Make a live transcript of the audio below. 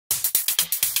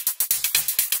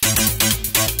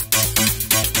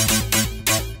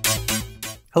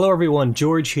Hello everyone,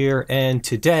 George here, and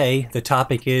today the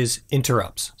topic is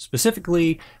interrupts,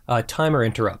 specifically timer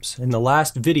interrupts. In the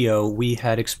last video we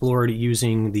had explored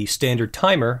using the standard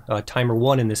timer, timer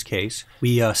 1 in this case.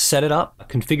 We set it up,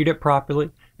 configured it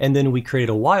properly, and then we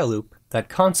created a while loop that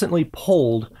constantly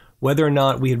polled whether or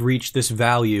not we had reached this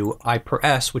value, I per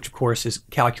s, which of course is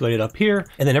calculated up here,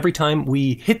 and then every time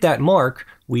we hit that mark,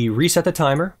 we reset the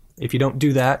timer. If you don't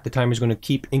do that, the timer is going to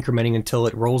keep incrementing until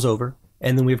it rolls over.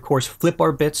 And then we, of course, flip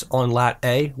our bits on lat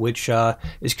A, which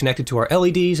is connected to our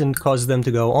LEDs and causes them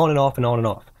to go on and off and on and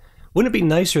off. Wouldn't it be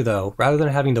nicer, though, rather than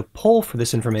having to poll for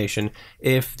this information,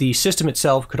 if the system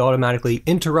itself could automatically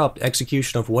interrupt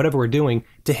execution of whatever we're doing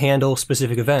to handle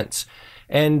specific events?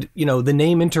 And, you know, the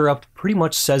name interrupt pretty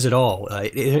much says it all.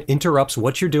 It interrupts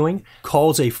what you're doing,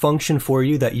 calls a function for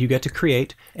you that you get to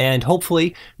create, and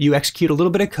hopefully you execute a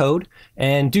little bit of code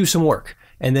and do some work.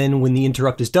 And then when the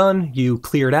interrupt is done, you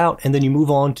clear it out, and then you move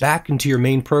on back into your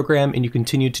main program and you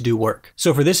continue to do work.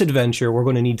 So for this adventure, we're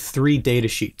going to need 3 data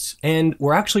sheets, and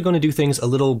we're actually going to do things a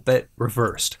little bit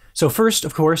reversed. So first,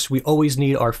 of course, we always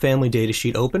need our family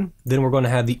datasheet open. Then we're going to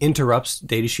have the interrupts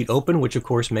datasheet open, which of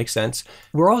course makes sense.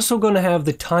 We're also going to have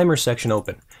the timer section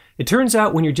open. It turns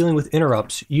out when you're dealing with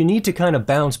interrupts, you need to kind of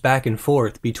bounce back and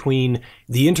forth between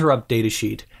the interrupt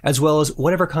datasheet as well as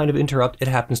whatever kind of interrupt it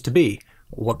happens to be.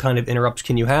 What kind of interrupts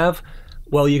can you have?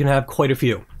 Well, you can have quite a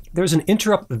few. There's an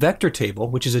interrupt vector table,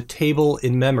 which is a table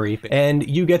in memory, and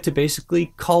you get to basically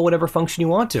call whatever function you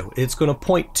want to. It's going to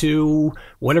point to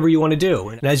whatever you want to do.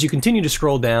 And as you continue to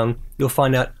scroll down, you'll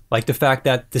find out, like the fact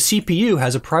that the CPU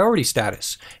has a priority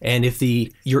status, and if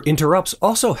your interrupts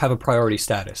also have a priority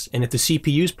status, and if the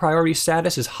CPU's priority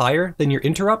status is higher than your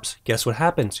interrupts, guess what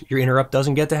happens? Your interrupt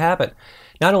doesn't get to happen.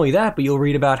 Not only that, but you'll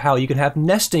read about how you can have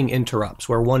nesting interrupts,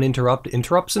 where one interrupt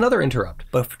interrupts another interrupt.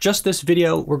 But for just this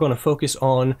video, we're going to focus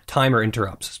on timer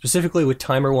interrupts, specifically with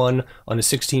timer 1 on a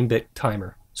 16-bit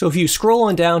timer. So if you scroll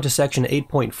on down to section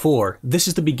 8.4, this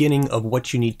is the beginning of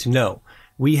what you need to know.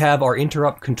 We have our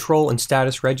interrupt control and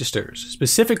status registers.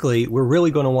 Specifically, we're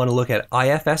really going to want to look at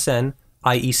IFSN,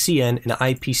 IECN, and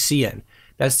IPCN.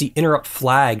 That's the interrupt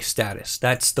flag status.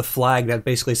 That's the flag that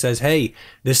basically says, hey,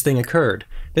 this thing occurred.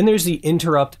 Then there's the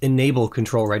interrupt enable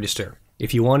control register.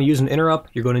 If you want to use an interrupt,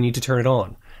 you're going to need to turn it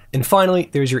on. And finally,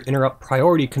 there's your interrupt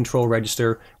priority control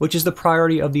register, which is the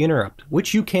priority of the interrupt,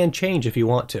 which you can change if you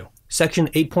want to. Section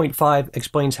 8.5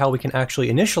 explains how we can actually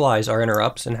initialize our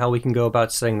interrupts and how we can go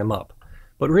about setting them up.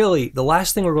 But really, the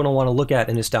last thing we're going to want to look at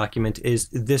in this document is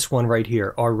this one right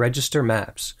here, our register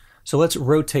maps. So let's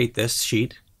rotate this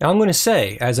sheet. Now I'm going to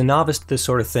say, as a novice to this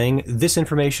sort of thing, this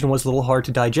information was a little hard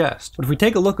to digest. But if we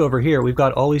take a look over here, we've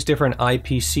got all these different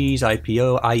IPCs,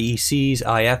 IPO, IECs,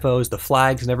 IFOs, the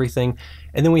flags and everything.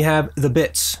 And then we have the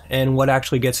bits and what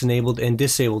actually gets enabled and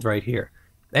disabled right here.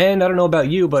 And I don't know about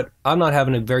you, but I'm not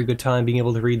having a very good time being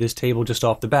able to read this table just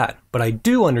off the bat. But I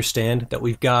do understand that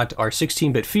we've got our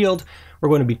 16-bit field. We're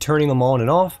going to be turning them on and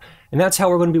off. And that's how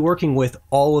we're going to be working with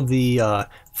all of the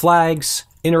flags,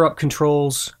 interrupt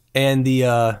controls, and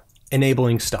the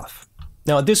enabling stuff.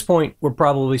 Now at this point, we're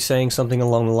probably saying something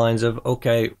along the lines of,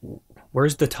 okay,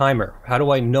 where's the timer? How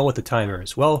do I know what the timer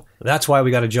is? Well, that's why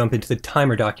we got to jump into the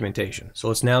timer documentation. So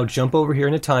let's now jump over here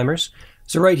into timers.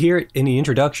 So right here in the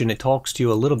introduction, it talks to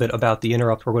you a little bit about the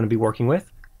interrupt we're going to be working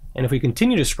with. And if we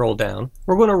continue to scroll down,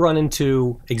 we're going to run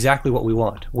into exactly what we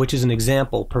want, which is an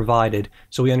example provided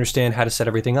so we understand how to set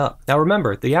everything up. Now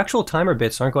remember, the actual timer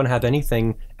bits aren't going to have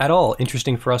anything at all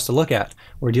interesting for us to look at.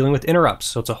 We're dealing with interrupts,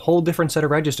 so it's a whole different set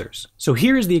of registers. So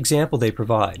here's the example they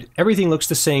provide. Everything looks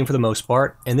the same for the most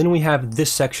part, and then we have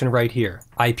this section right here,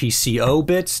 IPCO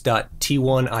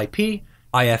bits.T1IP,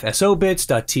 IFSO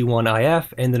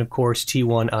bits.T1IF, and then of course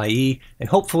T1IE, and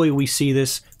hopefully we see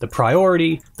this, the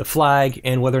priority, the flag,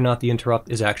 and whether or not the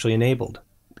interrupt is actually enabled.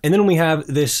 And then we have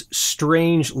this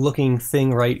strange looking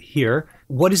thing right here.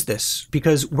 What is this?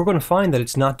 Because we're going to find that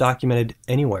it's not documented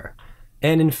anywhere.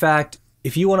 And in fact,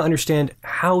 if you want to understand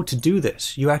how to do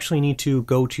this, you actually need to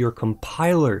go to your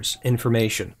compiler's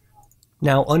information.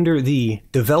 Now under the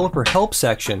developer help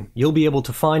section, you'll be able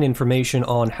to find information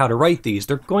on how to write these.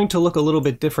 They're going to look a little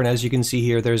bit different, as you can see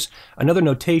here. There's another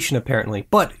notation apparently,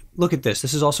 but look at this.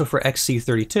 This is also for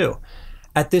XC32.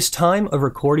 At this time of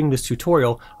recording this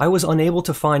tutorial, I was unable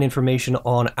to find information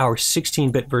on our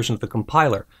 16-bit version of the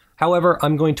compiler. However,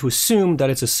 I'm going to assume that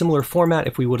it's a similar format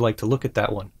if we would like to look at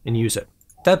that one and use it.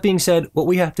 That being said, what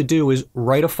we have to do is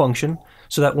write a function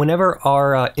so that whenever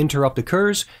our interrupt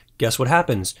occurs, guess what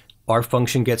happens? Our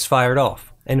function gets fired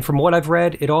off. And from what I've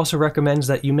read, it also recommends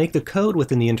that you make the code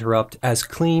within the interrupt as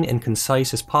clean and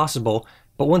concise as possible.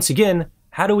 But once again,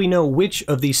 how do we know which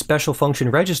of these special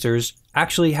function registers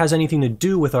actually has anything to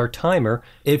do with our timer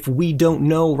if we don't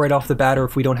know right off the bat or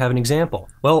if we don't have an example?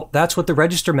 Well, that's what the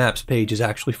register maps page is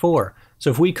actually for. So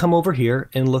if we come over here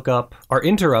and look up our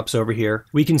interrupts over here,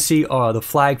 we can see the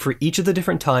flag for each of the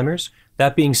different timers.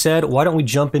 That being said, why don't we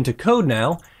jump into code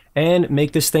now and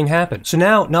make this thing happen? So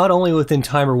now, not only within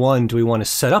timer 1 do we want to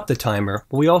set up the timer,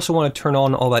 but we also want to turn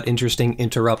on all that interesting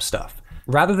interrupt stuff.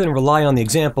 Rather than rely on the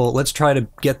example, let's try to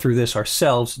get through this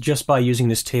ourselves just by using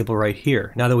this table right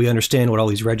here, now that we understand what all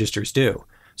these registers do.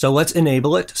 So let's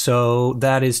enable it. So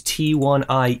that is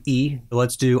T1IE.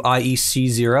 Let's do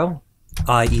IEC0,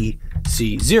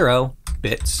 IEC0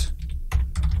 bits,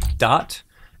 dot,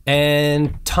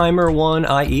 and timer 1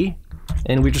 IE,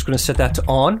 and we're just going to set that to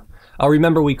on.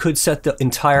 Remember, we could set the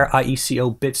entire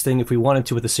IECO bits thing if we wanted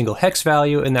to with a single hex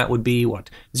value, and that would be what?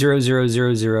 0000,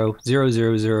 0000,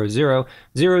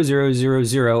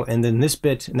 0000, and then this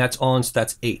bit, and that's on, so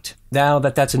that's 8. Now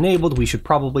that that's enabled, we should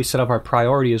probably set up our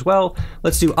priority as well.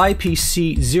 Let's do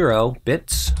IPC0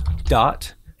 bits,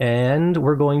 dot, and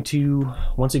we're going to,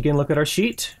 once again, look at our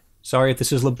sheet. Sorry if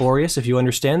this is laborious. If you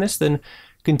understand this, then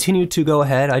continue to go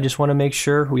ahead. I just want to make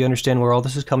sure we understand where all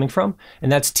this is coming from.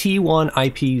 And that's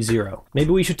T1IP0.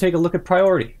 Maybe we should take a look at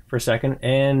priority for a second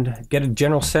and get a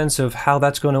general sense of how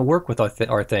that's going to work with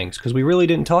our things, because we really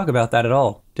didn't talk about that at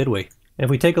all, did we? And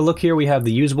if we take a look here, we have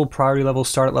the usable priority level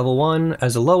start at level 1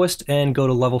 as the lowest and go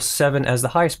to level 7 as the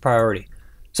highest priority.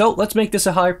 So let's make this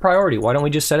a high priority. Why don't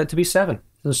we just set it to be 7?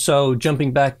 So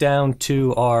jumping back down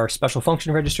to our special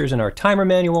function registers in our timer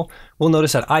manual, we'll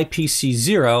notice that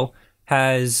IPC0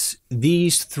 has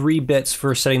these 3 bits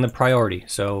for setting the priority.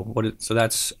 So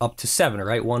that's up to 7,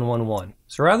 right? 111.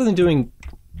 So rather than doing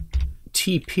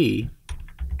TP,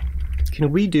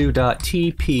 can we do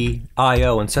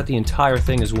 .TPIO and set the entire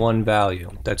thing as 1 value?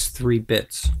 That's 3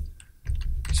 bits.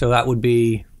 So that would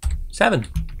be 7.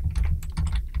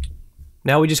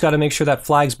 Now we just got to make sure that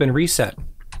flag's been reset.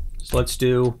 So let's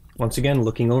do, once again,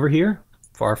 looking over here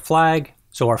for our flag.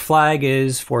 So our flag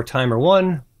is for timer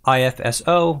 1,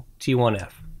 IFSO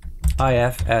T1F.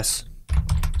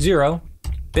 IFS0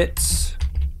 bits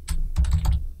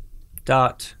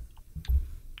dot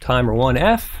timer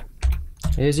 1F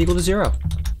is equal to 0.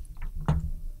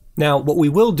 Now, what we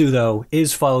will do, though,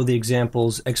 is follow the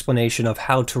example's explanation of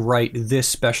how to write this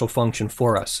special function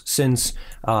for us, since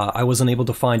I wasn't able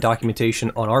to find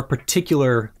documentation on our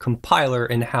particular compiler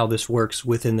and how this works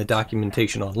within the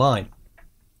documentation online.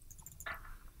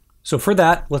 So for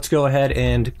that, let's go ahead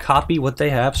and copy what they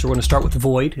have. So we're going to start with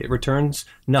void. It returns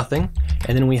nothing.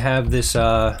 And then we have this,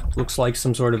 looks like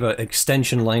some sort of an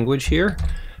extension language here.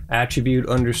 Attribute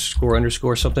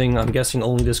underscore something I'm guessing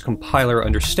only this compiler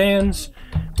understands.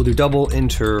 We'll do double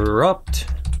interrupt,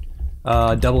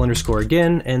 double underscore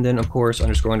again, and then of course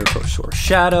underscore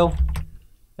shadow.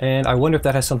 And I wonder if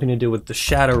that has something to do with the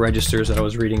shadow registers that I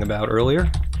was reading about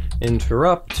earlier.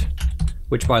 Interrupt,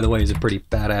 which by the way is a pretty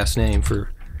badass name for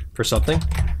something.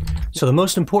 So the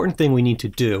most important thing we need to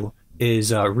do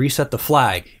is reset the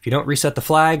flag. If you don't reset the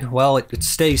flag, well, it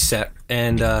stays set,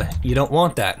 and you don't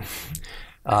want that.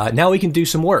 Now we can do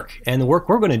some work, and the work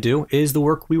we're going to do is the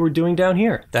work we were doing down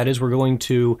here. That is, we're going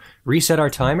to reset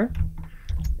our timer,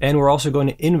 and we're also going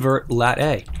to invert lat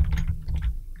A.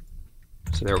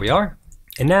 So there we are.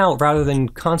 And now, rather than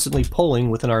constantly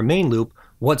polling within our main loop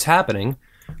what's happening,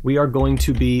 we are going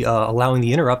to be allowing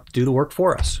the interrupt to do the work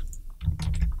for us.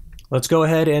 Let's go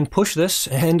ahead and push this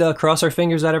and cross our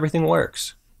fingers that everything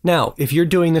works. Now, if you're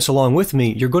doing this along with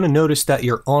me, you're going to notice that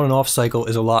your on and off cycle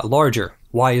is a lot larger.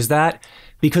 Why is that?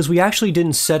 Because we actually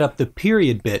didn't set up the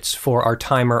period bits for our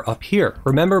timer up here.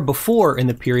 Remember, before in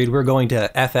the period, we're going to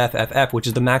FFFF, which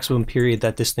is the maximum period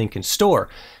that this thing can store.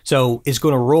 So it's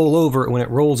going to roll over. When it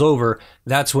rolls over,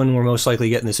 that's when we're most likely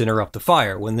getting this interrupt to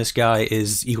fire, when this guy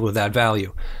is equal to that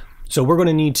value. So we're going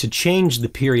to need to change the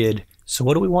period. So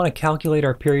what do we want to calculate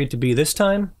our period to be this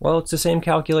time? Well, it's the same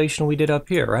calculation we did up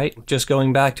here, right? Just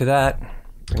going back to that,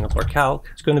 bring up our calc.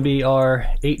 It's going to be our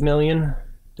 8 million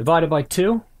divided by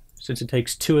 2, since it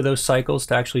takes 2 of those cycles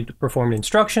to actually perform an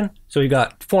instruction. So we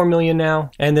got 4 million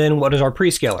now. And then what is our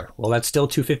prescaler? Well, that's still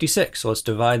 256. So let's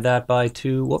divide that by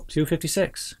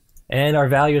 256. And our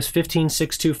value is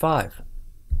 15625.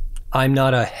 I'm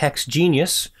not a hex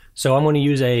genius, so I'm going to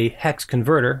use a hex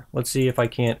converter. Let's see if I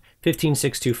can't.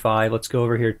 15625. Let's go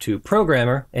over here to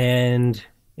programmer, and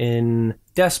in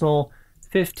decimal,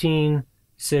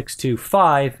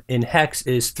 15625 in hex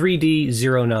is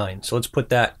 3D09. So let's put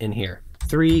that in here.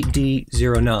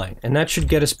 3D09, and that should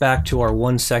get us back to our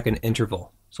 1 second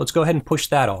interval. So let's go ahead and push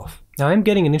that off. Now I'm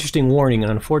getting an interesting warning,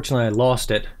 and unfortunately I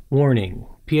lost it. Warning,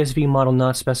 PSV model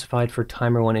not specified for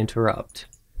timer 1 interrupt.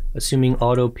 Assuming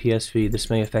auto PSV, this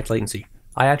may affect latency.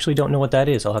 I actually don't know what that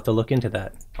is. I'll have to look into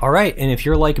that. Alright, and if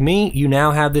you're like me, you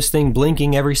now have this thing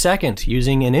blinking every second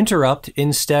using an interrupt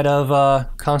instead of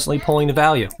constantly pulling the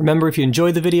value. Remember, if you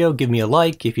enjoyed the video, give me a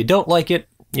like. If you don't like it,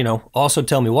 also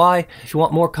tell me why. If you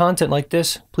want more content like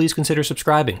this, please consider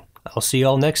subscribing. I'll see you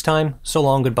all next time. So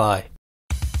long, goodbye.